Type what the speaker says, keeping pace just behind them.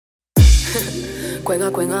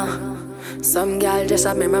Quenga. Some girl just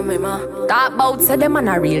a mema. Talk about say them man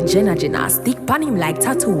a real Jenna. Stick pan him like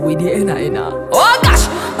tattoo with the henna. Oh gosh!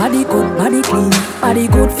 Body good, body clean. Body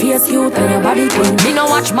good, face cute and your body clean. Me no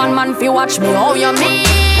watch man fi watch me, how you mean?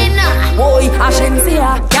 Boy, a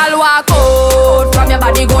Shenseea. Girl walk out from your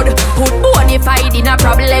body good. Put bonafide in a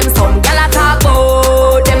problem. Some girl a talk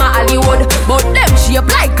about them a Hollywood, but them shape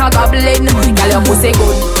like a goblin. Girl your pussy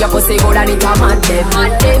good and it a mad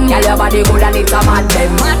them. Girl your body good and it a mad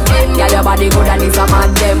them. Girl your body good and it a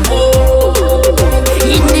mad them.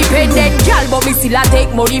 Independent girl, but me still a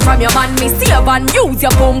take money from your man. Me save and use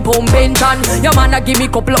your pum pension. Your man a give me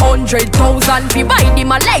couple 100,000 fi buy the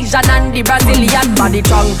Malaysian and the Brazilian body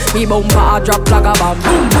strong. Me bumper a drop like a bomb.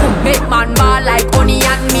 Make man ball like honey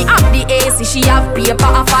and me have the AC. She have paper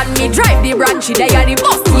a fan. Me drive the branch, she there the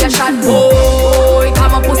bus station. Boy,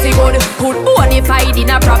 come on pussy good. Put bonafide in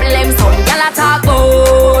a problem. Some gyal a talk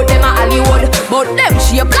about them a Hollywood, but them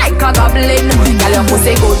shape like a goblin. Gyal your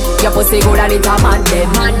pussy good and it a mad them.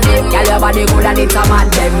 Gyal your body good and it a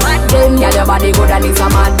mad them. Gyal your body good and it a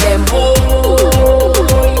mad them.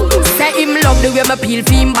 Say him love the way me peel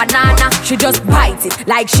for him banana. She just bites it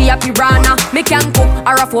like she a piranha. Me can cook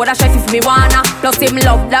or afford a chef if me wanna. Plus him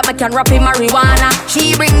love that me can rap him marijuana.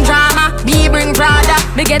 She bring drama, me bring Prada.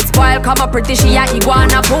 Me get spoiled, come up pretty, she a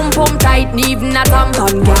iguana. Pum tight, even a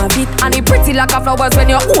tampon can't fit. And it pretty like a flowers when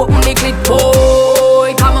you open the clit.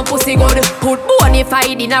 Boy, come on pussy good. Put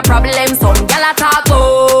bonafide in a problem. Some gyal a talk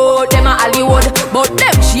about them a Hollywood, but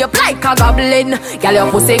them shape like a goblin. Gyal your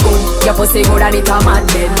pussy good and it a mad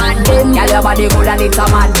them. Gyal your body good and it a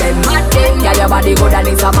mad them. Gyal your body good and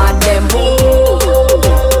it a mad them.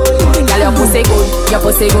 Gyal your pussy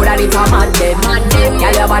good and it a mad them.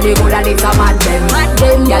 Gyal your body good and it a mad them.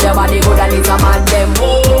 Gyal your body good and it a mad them.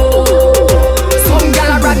 Some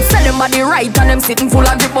gyal a brag, sell them body right and them sitting full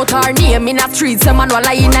of grip, but her name in a street, some man will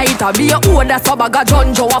lie in a it a be a order so bag a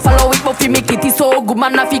John a follow it, but fi make it is so good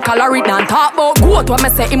man a fi color it and talk about goat when me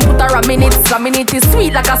say him put her a minute is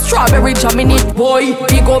sweet like a strawberry jam in it. Boy,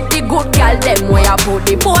 big up the good gyal them where I put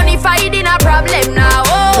the bonafide in a problem now.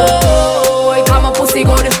 Oh, come on pussy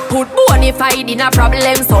good, put bonafide in a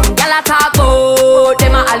problem. Some gyal a talk about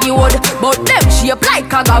them a Hollywood, but them shape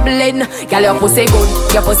like a goblin. Gyal your pussy good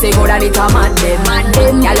and it a mad them.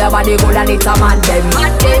 Gyal your body good and it a mad them.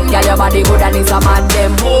 Gyal your body good and it a mad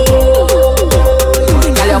them.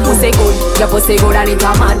 Gyal your pussy good and it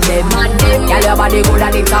a mad them. Gyal your body good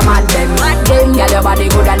and it a mad them. Gyal your body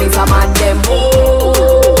good and it a mad them.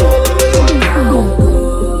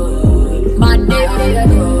 Mad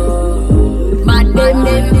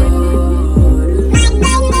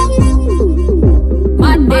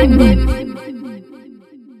them.